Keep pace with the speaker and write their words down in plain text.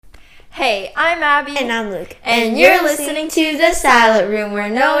Hey, I'm Abby. And I'm Luke. And you're listening to The Silent Room, where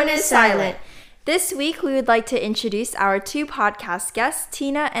no one is silent. This week, we would like to introduce our two podcast guests,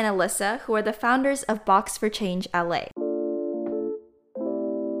 Tina and ALYSSA, who are the founders of Box for Change LA.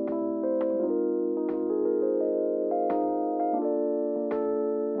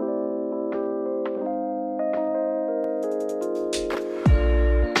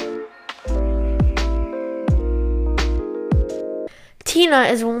 Tina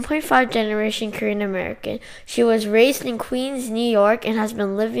is 1.5 generation Korean American. She was raised in Queens, New York, and has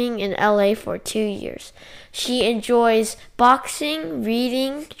been living in LA for 2 years. She enjoys boxing,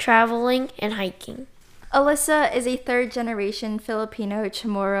 reading, traveling, and hiking. ALYSSA is a third-generation Filipino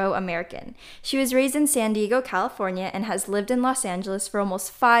Chamorro American. She was raised in San Diego, California, and has lived in Los Angeles for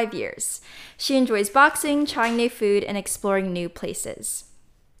almost 5 years. She enjoys boxing, trying new food, and exploring new places.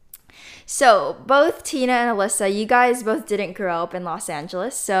 So, both Tina and ALYSSA, you guys both didn't grow up in Los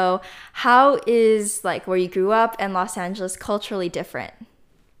Angeles. So, how is where you grew up and Los Angeles culturally different?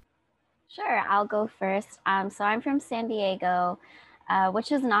 Sure, I'll go first. So I'm from San Diego,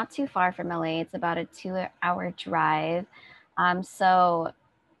 which is not too far from LA. It's about a 2-hour drive. So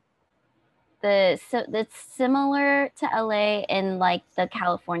it's similar to LA in the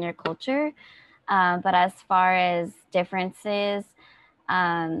California culture, but as far as differences,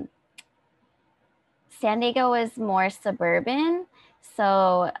 San Diego is more suburban.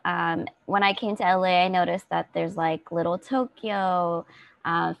 So when I came to LA, I noticed that there's Little Tokyo,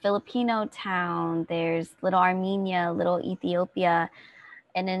 Filipino town, there's Little Armenia, Little Ethiopia.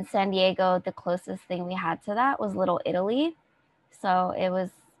 And in San Diego, the closest thing we had to that was Little Italy. So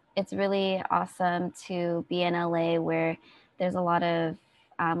it's really awesome to be in LA where there's a lot of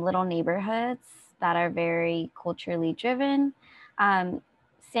little neighborhoods that are very culturally driven.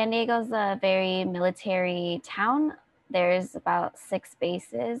 San Diego's a very military town. There's about 6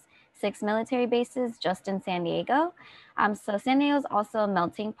 military bases just in San Diego. So San Diego's also a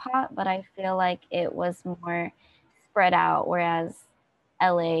melting pot, but I feel like it was more spread out, whereas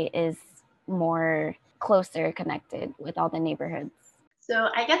LA is more closer connected with all the neighborhoods. So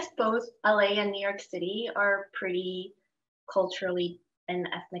I guess both LA and New York City are pretty culturally and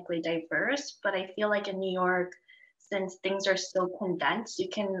ethnically diverse, but I feel like in New York, since things are so condensed, you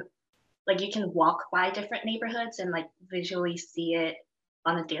can walk by different neighborhoods and visually see it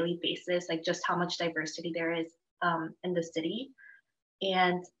on a daily basis, just how much diversity there is in the city.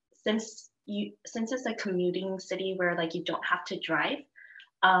 And since it's a commuting city where you don't have to drive,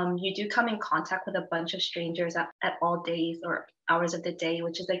 you do come in contact with a bunch of strangers at all days or hours of the day,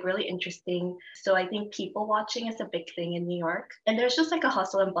 which is really interesting. So I think people watching is a big thing in New York. And there's just a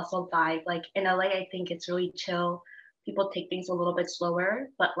hustle and bustle vibe. In LA, I think it's really chill. People take things a little bit slower,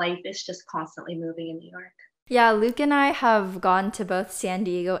 but life is just constantly moving in New York. Yeah, Luke and I have gone to both San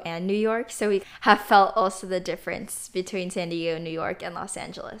Diego and New York, so we have felt also the difference between San Diego, New York, and Los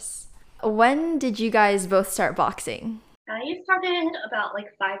Angeles. When did you guys both start boxing? I started about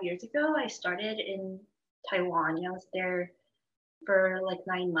 5 years ago. I started in Taiwan. I was there for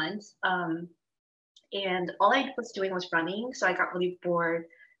 9 months. And all I was doing was running, so I got really bored.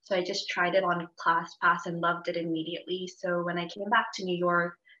 So I just tried it on ClassPass and loved it immediately. So when I came back to New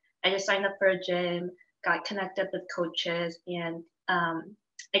York, I just signed up for a gym, got connected with coaches, and I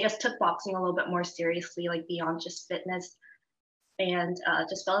guess took boxing a little bit more seriously, beyond just fitness, and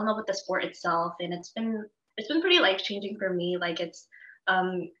just fell in love with the sport itself. And it's been pretty life-changing for me. It's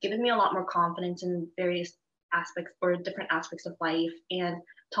given me a lot more confidence in various aspects or different aspects of life, and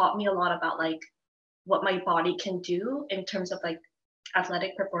taught me a lot about what my body can do in terms of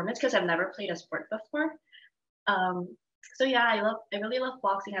athletic performance, because I've never played a sport before. So yeah, I really love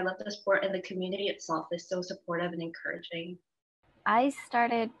boxing. I love the sport, and the community itself is so supportive and encouraging. I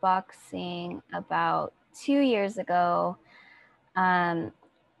started boxing about 2 years ago. Growing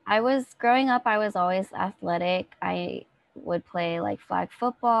up, I was always athletic. I would play flag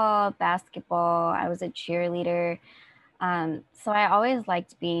football, basketball. I was a cheerleader. So I always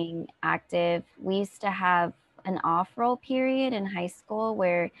liked being active. We used to have an off-roll period in high school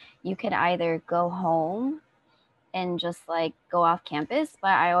where you could either go home and just go off campus, but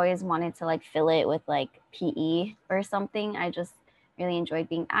I always wanted to fill it with PE or something. I just really enjoyed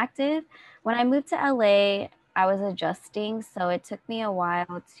being active. When I moved to LA, I was adjusting, so it took me a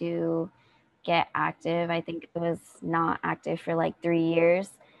while to get active. I think it was not active for 3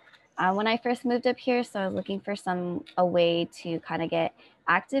 years when I first moved up here, so I was looking for a way to kind of get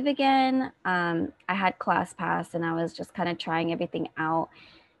active again. I had ClassPass, and I was just kind of trying everything out.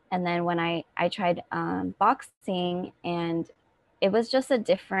 And then when I tried boxing, and it was just a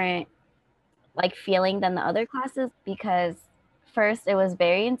different feeling than the other classes, because first, it was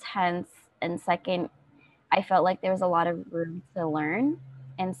very intense. And second, I felt like there was a lot of room to learn.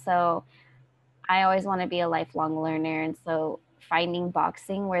 And so I always want to be a lifelong learner. And so finding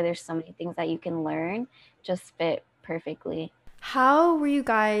boxing where there's so many things that you can learn just fit perfectly. How were you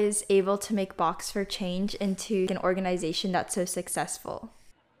guys able to make Box for Change into an organization that's so successful?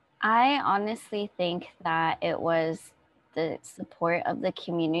 I honestly think that it was the support of the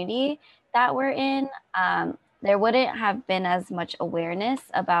community that we're in. There wouldn't have been as much awareness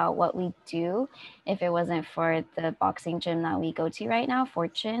about what we do if it wasn't for the boxing gym that we go to right now,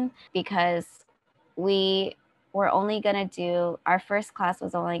 Fortune, because we were only going to do, our first class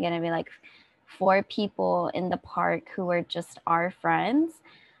was only going to be like 4 people in the park who were just our friends.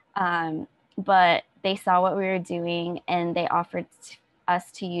 But they saw what we were doing and they offered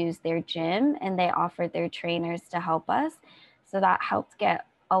us to use their gym, and they offered their trainers to help us. So that helped get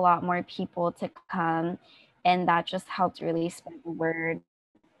a lot more people to come, and that just helped really spread the word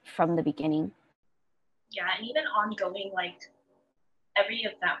from the beginning. Yeah, and even ongoing, like every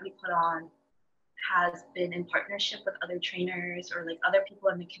event we put on has been in partnership with other trainers or like other people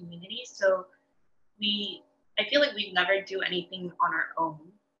in the community. So I feel like we never do anything on our own.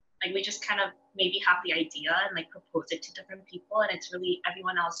 Like we just kind of maybe have the idea and like propose it to different people, and it's really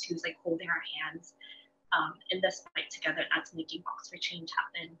everyone else who's like holding our hands in this fight together that's making Box for Change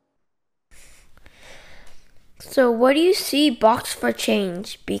happen. So what do you see Box for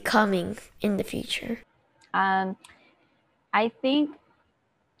Change becoming in the future? I think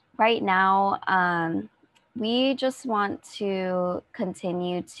right now we just want to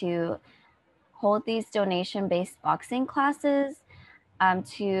continue to hold these donation-based boxing classes,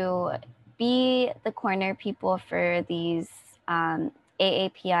 to be the corner people for these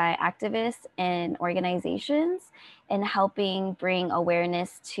AAPI activists and organizations, and helping bring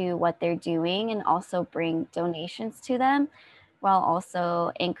awareness to what they're doing and also bring donations to them, while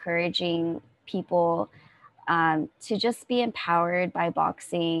also encouraging people to just be empowered by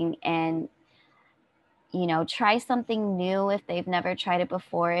boxing and try something new if they've never tried it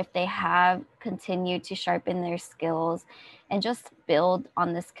before, if they have continued to sharpen their skills, and just build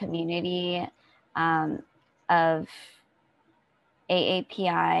on this community of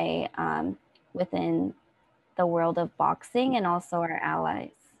AAPI within the world of boxing and also our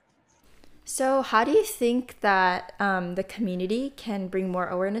allies. So, how do you think that the community can bring more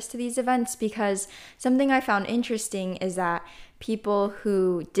awareness to these events? Because something I found interesting is that people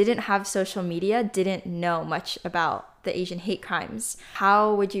who didn't have social media didn't know much about the Asian hate crimes.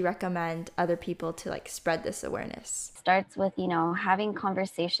 How would you recommend other people to like spread this awareness? Starts with, having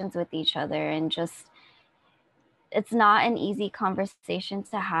conversations with each other, and just, it's not an easy conversation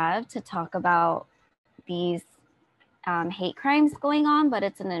to have, to talk about these hate crimes going on, but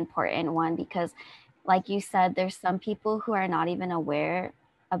it's an important one because, like you said, there's some people who are not even aware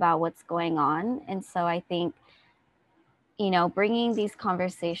about what's going on. And so I think, bringing these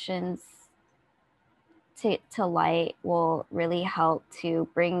conversations to light will really help to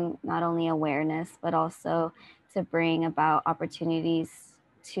bring not only awareness, but also to bring about opportunities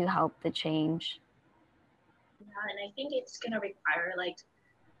to help the change. Yeah, and I think it's going to require like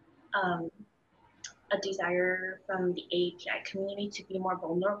a desire from the AAPI community to be more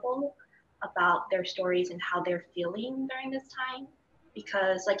vulnerable about their stories and how they're feeling during this time.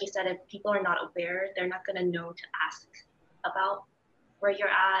 Because like you said, if people are not aware, they're not going to know to ask about where you're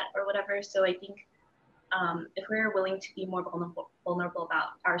at or whatever. So I think if we're willing to be more vulnerable about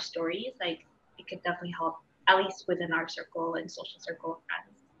our stories, like it could definitely help, at least within our circle and social circle of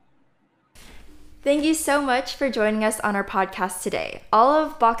friends. Thank you so much for joining us on our podcast today. All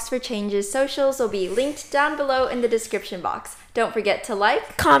of Box for Change's socials will be linked down below in the description box. Don't forget to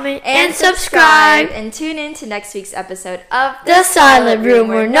like, comment, and subscribe. And tune in to next week's episode of The Silent Room,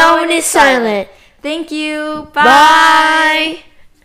 where no one is silent. Thank you. Bye.